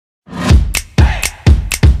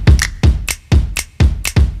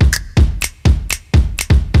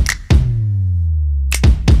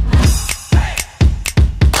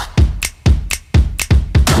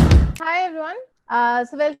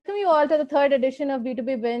So welcome you all to the third edition of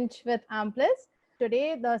B2B Bench with Amplus.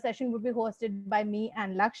 Today, the session would be hosted by me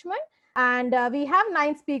and Lakshman. And we have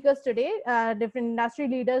 9 speakers today, different industry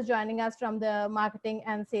leaders joining us from the marketing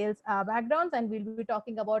and sales backgrounds. And we'll be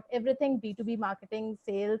talking about everything B2B marketing,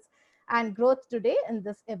 sales, and growth today in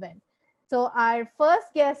this event. So our first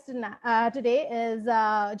guest today is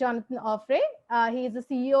Jonathan Offray. He is the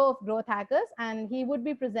CEO of Growth Hackers, and he would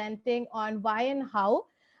be presenting on why and how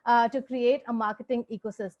to create a marketing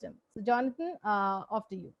ecosystem. So Jonathan, off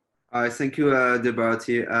to you. Thank you,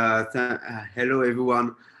 Debarati. Hello,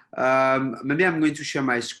 everyone. Maybe I'm going to share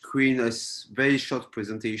my screen. A very short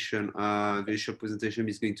presentation.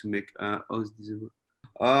 Is going to make us visible.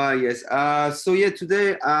 Yes. So yeah,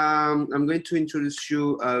 today I'm going to introduce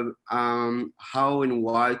you how and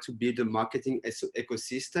why to build a marketing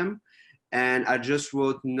ecosystem. And I just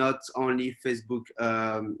wrote not only Facebook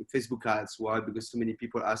ads. Why? Because so many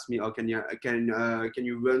people ask me, "Oh, can you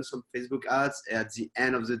run some Facebook ads?" At the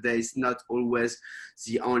end of the day, it's not always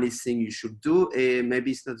the only thing you should do.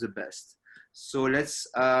 Maybe it's not the best. So let's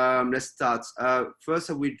start. First,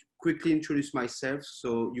 I will quickly introduce myself,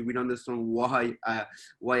 so you will understand why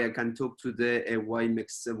I can talk today and why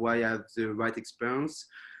I have the right experience.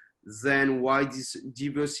 Then why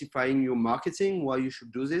diversifying your marketing, why you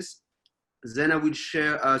should do this. Then I will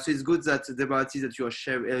share. So it's good that Debarati that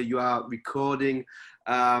you are recording,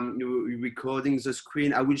 recording the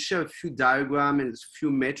screen. I will share a few diagrams and a few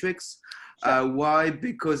metrics. Sure. Why?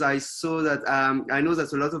 Because I saw that I know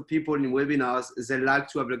that a lot of people in webinars they like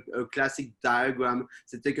to have a classic diagram.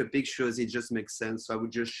 They take a picture. It just makes sense. So I will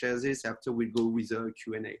just share this after we go with a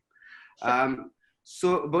Q&A. Sure.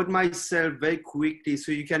 So about myself very quickly,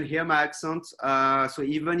 so you can hear my accent. So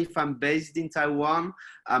even if I'm based in Taiwan,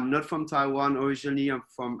 I'm not from Taiwan originally. I'm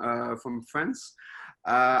from France.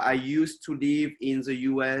 I used to live in the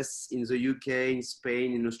US, in the UK, in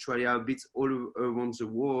Spain, in Australia, a bit all around the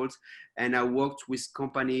world. And I worked with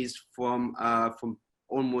companies from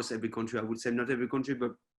almost every country. I would say not every country,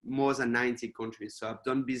 but more than 90 countries. So I've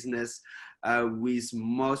done business with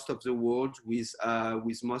most of the world, with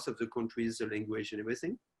most of the countries, the language and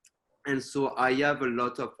everything. And so I have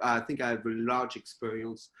I think I have a large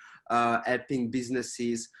experience helping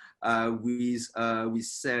businesses with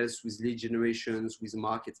sales, with lead generations, with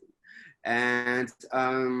marketing. And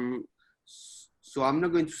so I'm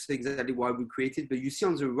not going to say exactly why we created, but you see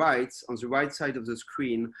on the right side of the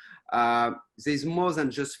screen, there's more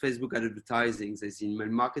than just Facebook advertising. There's email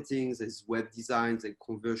marketing, there's web design, there's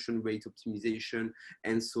conversion rate optimization,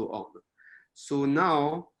 and so on. So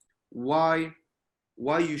now, why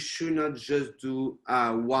you should not just do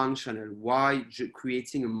one channel? Why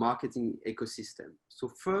creating a marketing ecosystem? So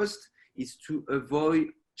first is to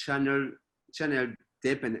avoid channel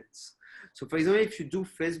dependence. So for example, if you do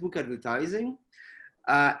Facebook advertising,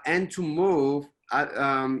 and tomorrow,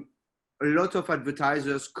 a lot of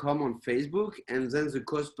advertisers come on Facebook, and then the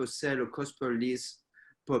cost per sale or cost per lead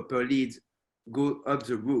go up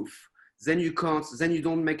the roof. Then you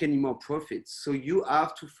don't make any more profits. So you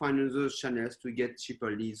have to find other channels to get cheaper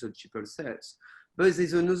leads or cheaper sales. But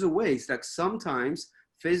there's another way. It's like sometimes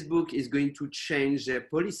Facebook is going to change their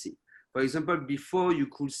policy. For example, before you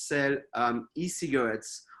could sell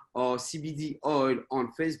e-cigarettes or CBD oil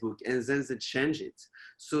on Facebook, and then they change it.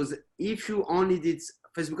 So if you only did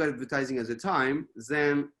Facebook advertising at the time,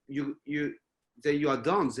 then you are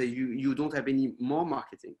done. So you don't have any more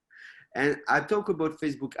marketing. And I talk about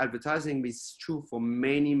Facebook advertising, but it's true for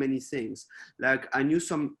many, many things. Like I knew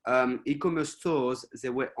some e-commerce stores, they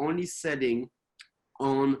were only selling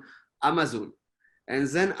on Amazon. And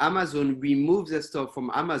then Amazon removed their store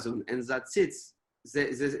from Amazon, and that's it.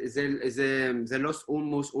 They lost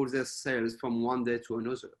almost all their sales from one day to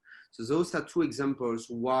another. So those are two examples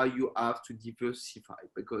why you have to diversify,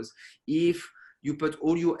 because if you put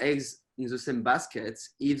all your eggs in the same basket,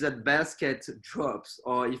 if that basket drops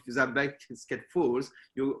or if that basket falls,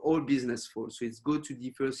 your whole business falls. So it's good to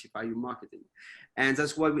diversify your marketing, and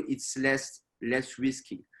that's why it's less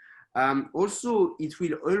risky. Also, it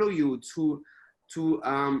will allow you to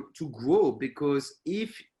grow, because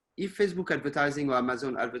if Facebook advertising or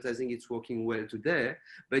Amazon advertising is working well today,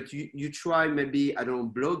 but you try maybe, I don't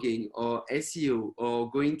know, blogging or SEO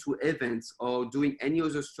or going to events or doing any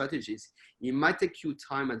other strategies, it might take you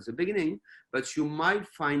time at the beginning, but you might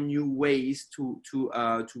find new ways to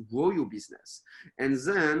grow your business. And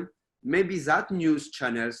then maybe that news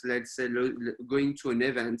channels, let's say going to an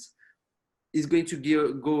event, is going to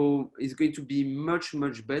be much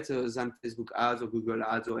better than Facebook ads or Google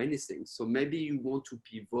ads or anything. So maybe you want to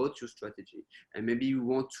pivot your strategy, and maybe you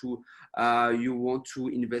want to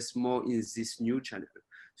invest more in this new channel.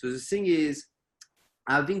 So the thing is,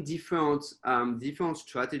 having different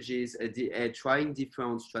strategies, trying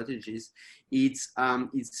different strategies, it's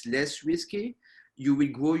less risky. You will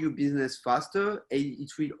grow your business faster, and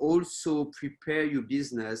it will also prepare your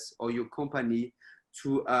business or your company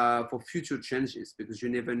to for future changes, because you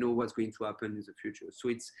never know what's going to happen in the future. So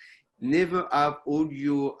it's never have all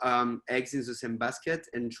your eggs in the same basket,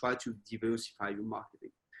 and try to diversify your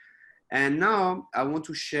marketing. And now I want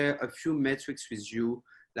to share a few metrics with you,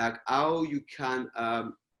 like how you can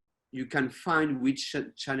find which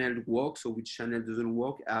channel works or which channel doesn't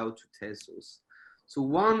work, how to test those. So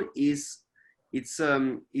one is it's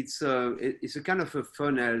a kind of a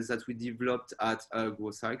funnel that we developed at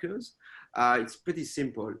Growth Hackers. It's pretty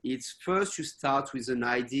simple. It's first you start with an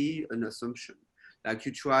idea, an assumption. Like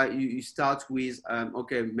you start with,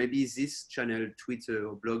 okay, maybe this channel, Twitter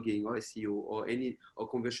or blogging or SEO or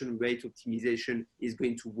conversion rate optimization is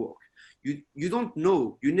going to work. You don't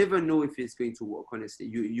know, you never know if it's going to work, honestly.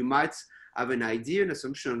 You might have an idea and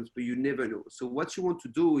assumptions, but you never know. So what you want to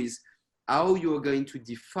do is how you're going to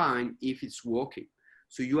define if it's working.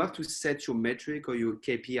 So you have to set your metric or your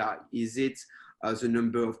KPI. Is it the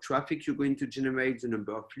number of traffic you're going to generate, the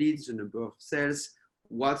number of leads, the number of sales?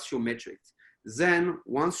 What's your metric? Then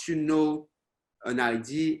once you know an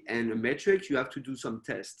idea and a metric, you have to do some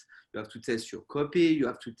tests. You have to test your copy. You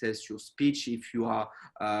have to test your speech. If you are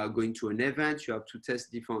going to an event, you have to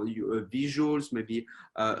test different visuals, maybe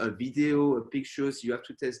a video, pictures. You have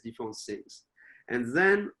to test different things. And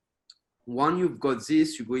then when you've got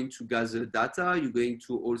this, you're going to gather data. You're going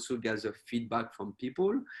to also gather feedback from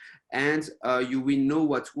people, and you will know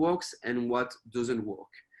what works and what doesn't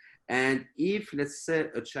work. And if, let's say,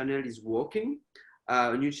 a channel is working,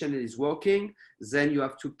 a new channel is working, then you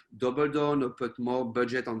have to double down or put more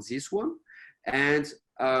budget on this one, and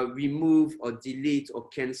remove or delete or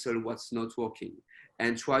cancel what's not working,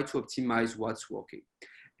 and try to optimize what's working.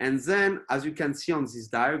 And then, as you can see on this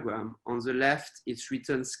diagram, on the left, it's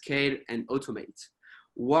written scale and automate.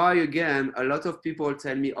 Why, again, a lot of people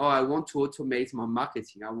tell me, oh, I want to automate my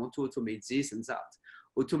marketing. I want to automate this and that.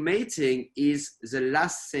 Automating is the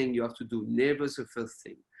last thing you have to do, never the first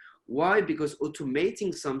thing. Why? Because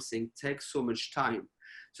automating something takes so much time.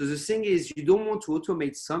 So the thing is, you don't want to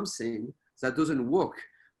automate something that doesn't work,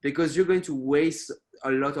 because you're going to waste a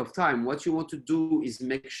lot of time. What you want to do is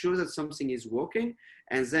make sure that something is working.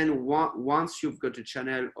 And then once you've got a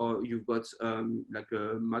channel, or you've got like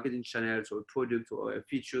a marketing channel or a product or a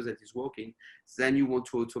feature that is working, then you want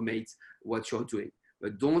to automate what you're doing.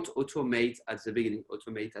 But don't automate at the beginning,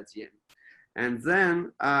 automate at the end. And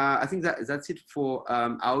then I think that's it for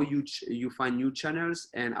how you find new channels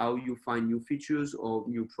and how you find new features or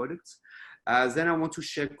new products. Then I want to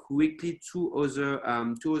share quickly two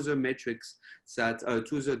other metrics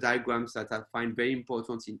two other diagrams that I find very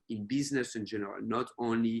important in business in general, not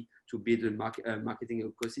only to build a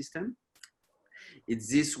marketing ecosystem.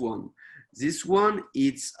 It's this one. This one,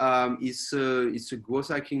 it's a growth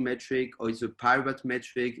hacking metric, or it's a pirate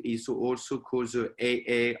metric. It's also called the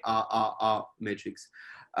AARR metrics.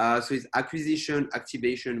 So it's acquisition,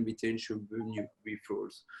 activation, retention, revenue,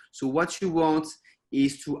 referrals. So what you want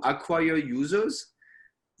is to acquire users.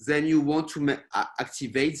 Then you want to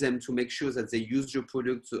activate them to make sure that they use your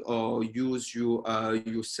product or use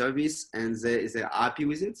your service, and they're happy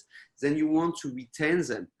with it. Then you want to retain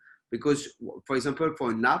them, because, for example,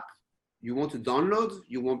 for an app, you want to download,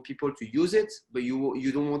 you want people to use it, but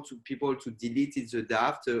you don't want people to delete it the day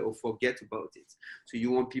after or forget about it. So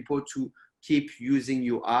you want people to keep using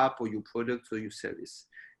your app or your product or your service.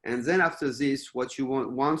 And then after this, what you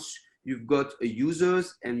want, once you've got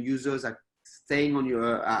users and users are staying on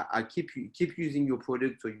your, keep using your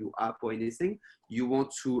product or your app or anything, you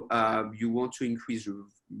want to increase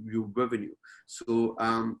your revenue. So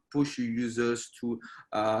push your users to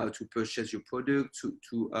purchase your product,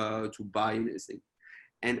 to buy anything.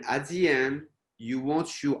 And at the end, you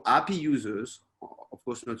want your happy users, of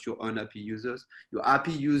course not your unhappy users, your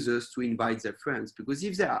happy users to invite their friends, because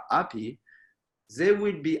if they are happy, they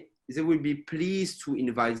will be pleased to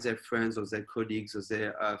invite their friends or their colleagues or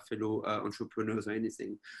their fellow entrepreneurs or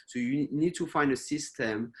anything. So you need to find a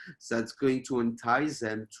system that's going to entice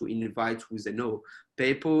them to invite who they know.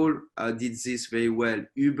 PayPal did this very well.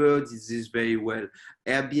 Uber did this very well.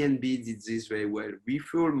 Airbnb did this very well.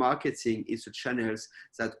 Referral marketing is a channel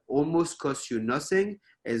that almost costs you nothing.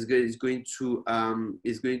 Is going to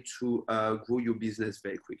grow your business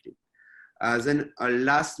very quickly. Then a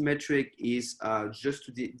last metric is just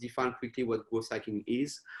to define quickly what growth hacking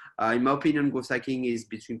is. In my opinion, growth hacking is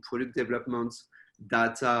between product development,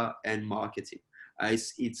 data, and marketing.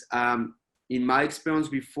 It's in my experience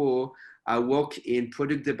before, I work in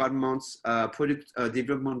product departments, product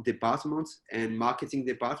development departments, and marketing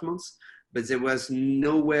departments. But there was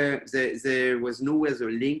nowhere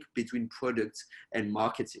the link between product and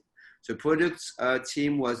marketing. The product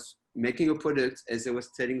team was making a product as they was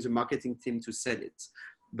telling the marketing team to sell it.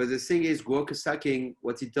 But the thing is, growth hacking,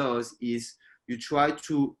 what it does is you try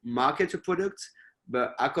to market a product,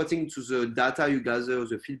 but according to the data you gather,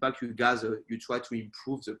 the feedback you gather, you try to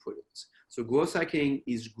improve the product. So growth hacking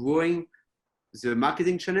is growing the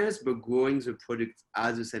marketing channels, but growing the product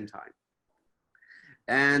at the same time.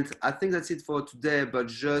 And I think that's it for today. But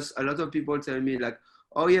just a lot of people tell me like,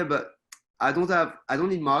 oh yeah, but I don't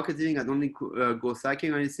need marketing. I don't need growth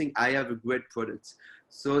hacking or anything. I have a great product.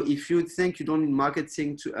 So if you think you don't need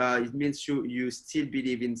marketing, it means you still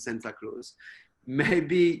believe in Santa Claus.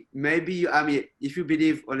 Maybe I mean, if you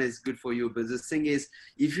believe on it, it's good for you. But the thing is,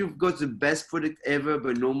 if you've got the best product ever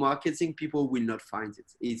but no marketing, people will not find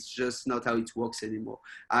it. It's just not how it works anymore.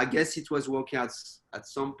 I guess it was working at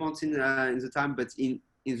some point in the time, but in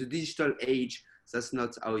the digital age, that's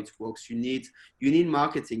not how it works. You need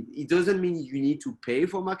marketing. It doesn't mean you need to pay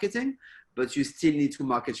for marketing, but you still need to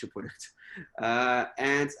market your product.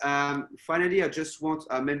 And finally, I just want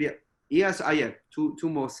maybe yes, two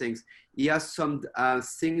more things. Here are some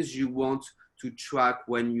things you want to track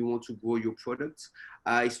when you want to grow your product.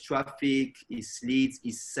 Is traffic, is leads,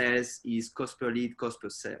 is sales, is cost per lead, cost per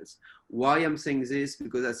sales. Why I'm saying this?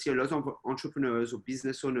 Because I see a lot of entrepreneurs or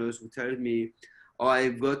business owners who tell me, oh,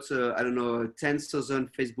 I've got, 10,000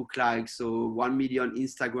 Facebook likes or 1 million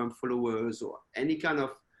Instagram followers or any kind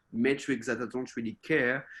of metrics that I don't really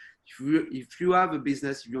care. If you have a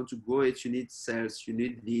business, if you want to grow it, you need sales, you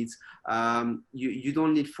need leads. You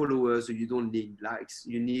don't need followers or you don't need likes.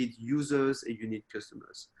 You need users and you need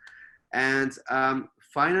customers. And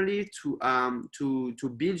finally, to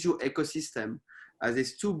build your ecosystem,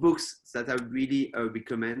 there's 2 books that I really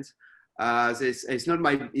recommend. It's not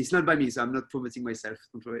by me, so I'm not promoting myself.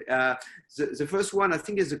 Don't worry. The first one, I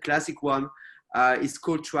think, is a classic one. It's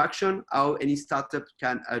called Traction: How Any Startup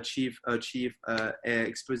Can Achieve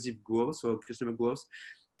Explosive Growth or Customer Growth.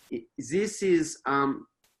 This is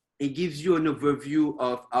it gives you an overview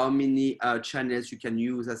of how many channels you can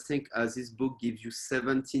use. I think this book gives you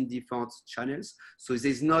 17 different channels. So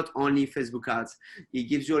there's not only Facebook ads. It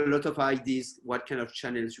gives you a lot of ideas what kind of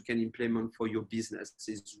channels you can implement for your business.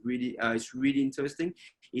 It's really interesting.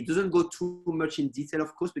 It doesn't go too much in detail,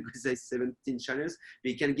 of course, because there's 17 channels,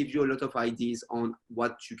 but it can give you a lot of ideas on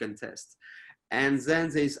what you can test. And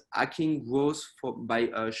then there's Hacking Growth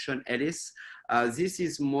by Sean Ellis. This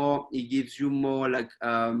is more, it gives you more like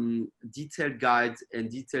detailed guides and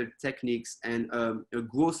detailed techniques and a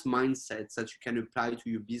growth mindset that you can apply to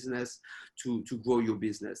your business to grow your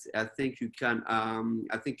business. I think you can,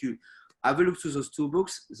 have a look to those 2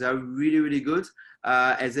 books. They're really, really good,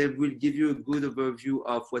 as they will give you a good overview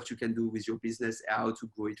of what you can do with your business and how to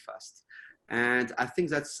grow it fast. And I think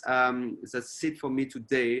that's it for me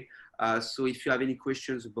today. So if you have any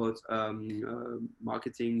questions about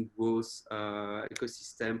marketing, growth,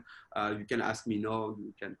 ecosystem, you can ask me now.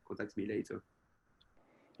 You can contact me later.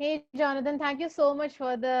 Hey, Jonathan, thank you so much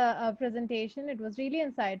for the presentation. It was really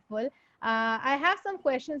insightful. I have some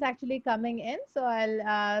questions actually coming in, so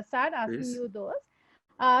I'll start asking you those.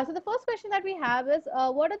 So the first question that we have is,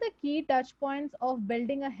 what are the key touch points of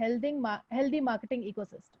building a healthy marketing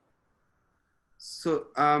ecosystem? So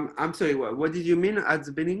I'm sorry, what did you mean at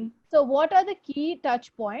the beginning? So what are the key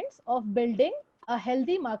touch points of building a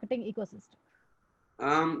healthy marketing ecosystem?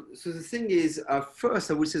 So the thing is, first,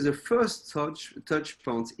 I would say the first touch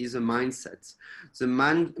point is a mindset. The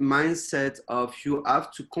mindset of you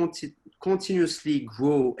have to continuously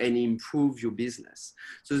grow and improve your business.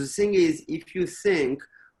 So the thing is, if you think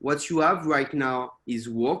what you have right now is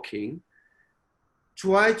working,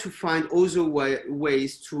 try to find other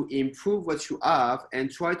ways to improve what you have, and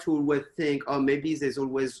try to always think, oh, maybe there's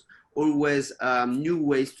always new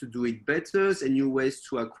ways to do it better and new ways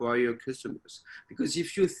to acquire customers. Because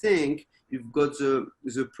if you think you've got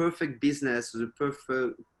the perfect business, the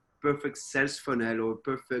perfect sales funnel or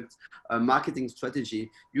perfect marketing strategy,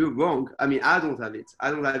 you're wrong. I mean, I don't have it. I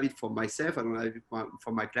don't have it for myself. I don't have it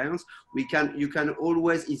for my clients. You can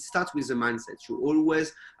always, it starts with the mindset. You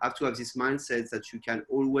always have to have this mindset that you can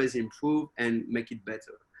always improve and make it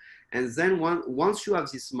better. And then once you have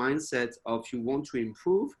this mindset of you want to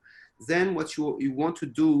improve, then what you want to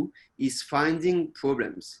do is finding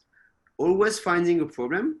problems. Always finding a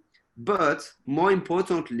problem, but more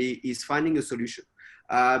importantly is finding a solution.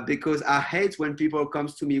 Because I hate when people come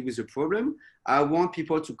to me with a problem. I want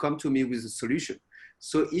people to come to me with a solution.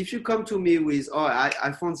 So if you come to me with, oh,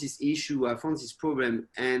 I found this issue, I found this problem,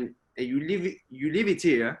 and and you leave it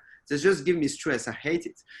here, that just give me stress. I hate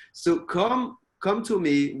it. So come to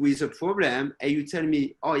me with a problem and you tell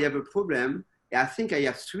me, oh, you have a problem. I think I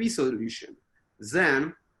have 3 solutions.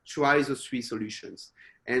 Then try those 3 solutions.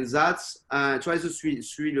 And that's try those three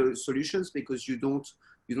solutions, because you don't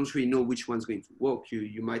really know which one's going to work.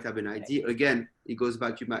 You might have an idea. Again, it goes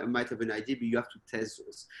back, you might have an idea, but you have to test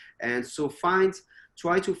those. And so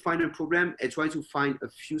try to find a problem and try to find a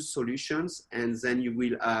few solutions, and then you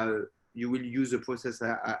will use the process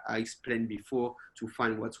I explained before to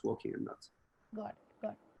find what's working and not. Got it.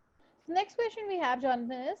 So next question we have,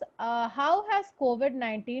 Jonathan, is how has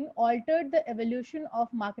COVID-19 altered the evolution of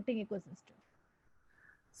marketing ecosystem?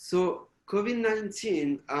 So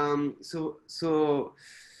COVID-19, so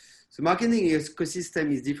marketing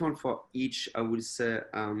ecosystem is different for each. I would say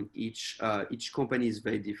each company is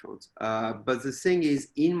very different. But the thing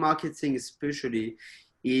is, in marketing especially,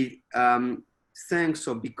 it thanks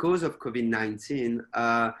or because of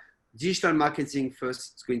COVID-19, digital marketing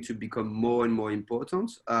first is going to become more and more important.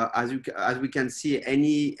 As we can see,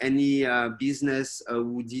 any business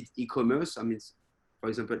who did e-commerce, I mean, for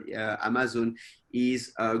example, Amazon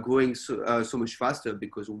is growing so much faster,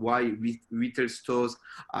 because why? Retail stores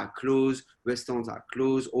are closed, restaurants are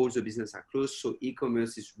closed, all the business are closed. So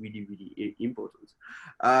e-commerce is really, really important.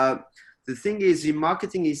 The thing is, the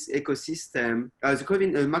marketing ecosystem,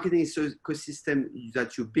 the marketing ecosystem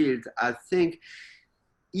that you build, I think,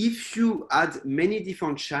 if you add many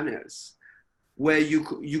different channels where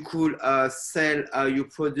you could sell your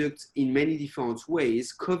product in many different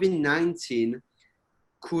ways, COVID-19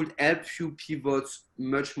 could help you pivot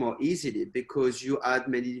much more easily, because you add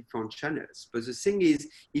many different channels. But the thing is,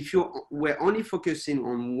 if you were only focusing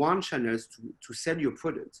on one channel to sell your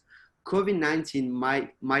product, COVID-19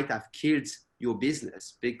 might have killed your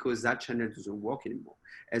business, because that channel doesn't work anymore.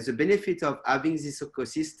 As the benefit of having this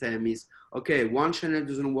ecosystem is, okay, one channel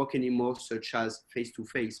doesn't work anymore, such as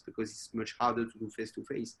face-to-face, because it's much harder to do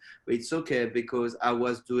face-to-face. But it's okay, because I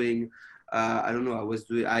was doing, I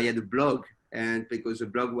had a blog, and because the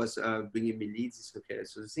blog was bringing me leads, it's okay.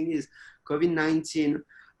 So the thing is, COVID-19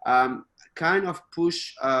 kind of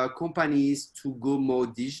push companies to go more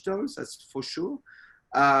digital, that's for sure.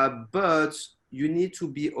 But you need to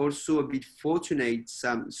be also a bit fortunate.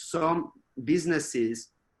 Some businesses,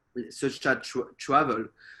 such as travel,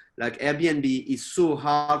 like Airbnb, is so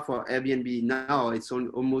hard for Airbnb now. It's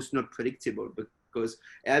almost not predictable, because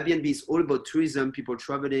Airbnb is all about tourism, people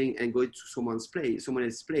traveling and going to someone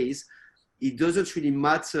else's place. It doesn't really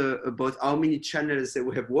matter about how many channels they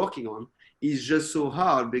were working on. It's just so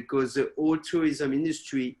hard, because the whole tourism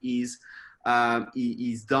industry is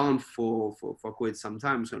down for quite some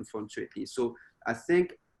time, unfortunately. So I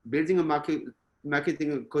think building a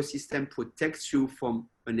marketing ecosystem protects you from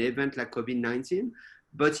an event like COVID-19.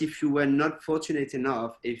 But if you were not fortunate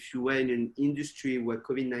enough, if you were in an industry where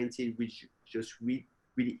COVID-19 which just really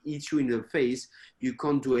hit you in the face, you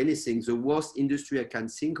can't do anything. The worst industry I can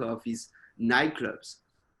think of is nightclubs.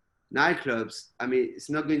 I mean, it's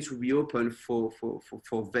not going to reopen for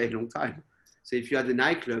a very long time. So if you had a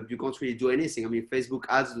nightclub, you can't really do anything. I mean, Facebook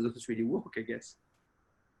ads doesn't really work, I guess.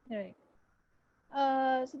 Right.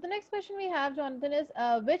 So the next question we have, Jonathan, is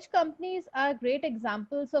which companies are great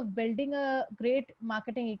examples of building a great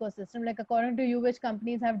marketing ecosystem? Like, according to you, which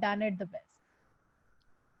companies have done it the best?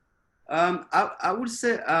 I would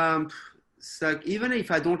say, it's like, even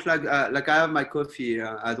if I don't like I have my coffee,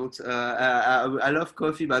 I don't, I love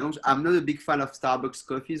coffee, but I'm not a big fan of Starbucks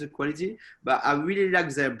coffee, the quality, but I really like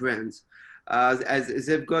their brands. As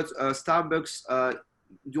they've got Starbucks,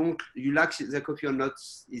 you like their coffee or not,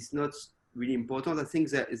 it's not really important. I think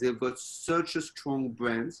that they've got such a strong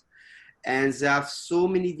brand, and they have so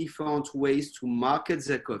many different ways to market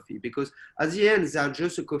their coffee, because at the end, they're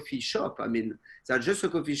just a coffee shop. I mean, they're just a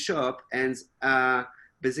coffee shop, and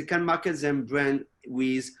but they can market their brand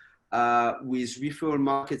with referral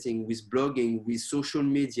marketing, with blogging, with social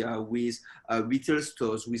media, with retail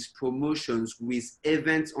stores, with promotions, with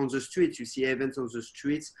events on the streets. You see events on the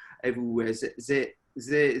streets everywhere.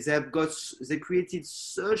 They created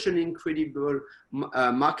such an incredible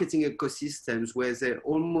marketing ecosystems, where they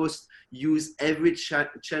almost use every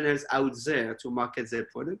channels out there to market their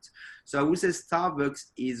product. So I would say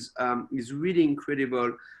Starbucks is really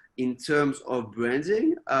incredible in terms of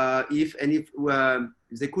branding. If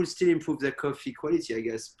they could still improve their coffee quality, I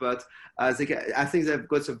guess, but I think they've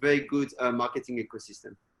got a very good marketing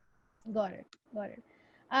ecosystem. Got it.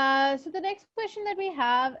 So the next question that we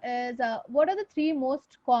have is, what are the 3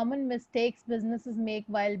 most common mistakes businesses make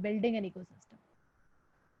while building an ecosystem?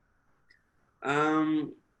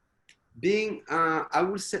 being I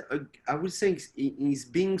would say is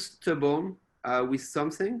being stubborn with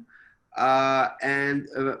something,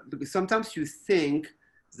 because sometimes you think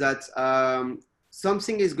that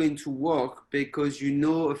something is going to work because you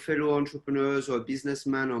know a fellow entrepreneurs or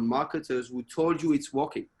businessman or marketers who told you it's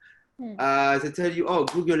working. They tell you, oh,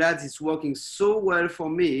 Google Ads is working so well for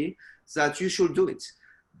me that you should do it.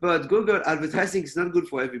 But Google advertising is not good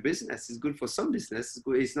for every business. It's good for some business.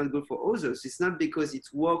 It's not good for others. It's not because it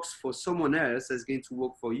works for someone else that's going to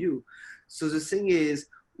work for you. So the thing is,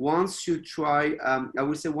 once you try, I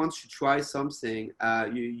would say once you try something,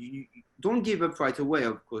 you don't give up right away.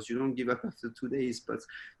 Of course, you don't give up after 2 days, but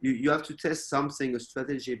you have to test something, a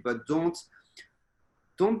strategy, but don't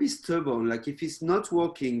be stubborn. Like if it's not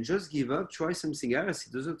working, just give up. Try something else.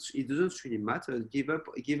 It doesn't really matter. Give up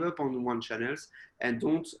on one channels, and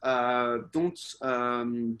don't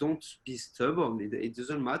be stubborn. It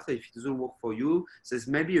doesn't matter if it doesn't work for you. There's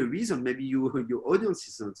maybe a reason. Maybe your audience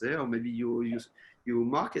is not there, or maybe your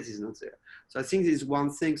market is not there. So I think this is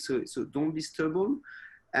one thing. So don't be stubborn.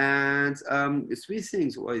 And three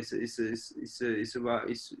things. Well, it's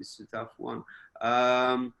a tough one.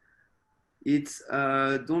 It's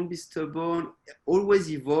don't be stubborn, always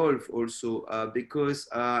evolve also, because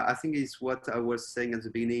I think it's what I was saying at the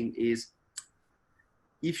beginning is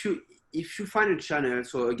if you find a channel,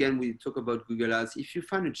 so again we talk about Google Ads, if you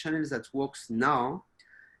find a channel that works now,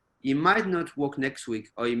 it might not work next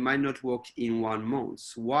week, or it might not work in 1 month.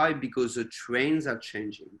 Why? Because the trends are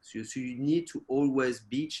changing. So you need to always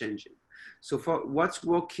be changing. So for what's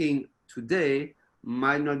working today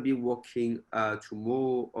might not be working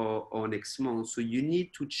tomorrow or next month. So you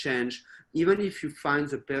need to change, even if you find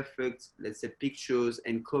the perfect, let's say, pictures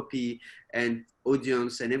and copy and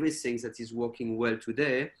audience and everything that is working well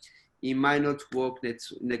today, it might not work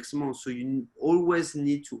next month. So you always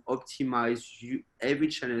need to optimize every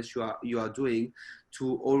channel you are doing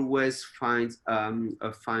to always find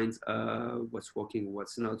what's working,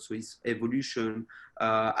 what's not. So it's evolution,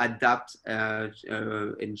 adapt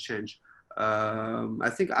and change. I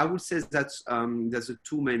think I would say that's the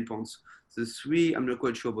 2 main points. The 3, I'm not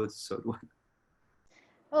quite sure about the third one.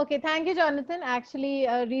 Okay, thank you, Jonathan. Actually,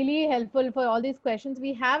 really helpful for all these questions.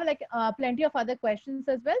 We have like plenty of other questions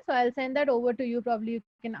as well. So I'll send that over to you. Probably you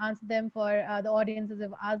can answer them for the audiences who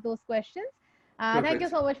have asked those questions. Thank you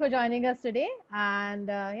so much for joining us today. And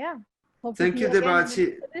yeah. Thank you,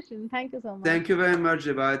 Debarati. Thank you so much. Thank you very much,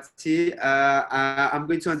 Debarati. I'm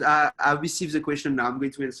going to, I received the question now. I'm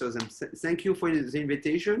going to answer them. Thank you for the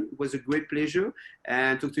invitation. It was a great pleasure,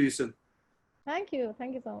 and talk to you soon. Thank you.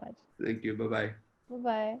 Thank you so much. Thank you. Bye-bye.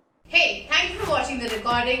 Bye-bye. Hey, thank you for watching the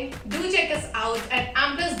recording. Do check us out at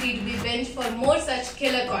Amplus B2B Bench for more such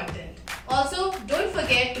killer content. Also, don't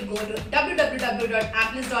forget to go to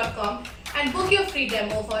www.amplus.com and book your free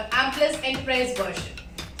demo for Amplus Enterprise version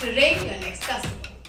to rank your next customer.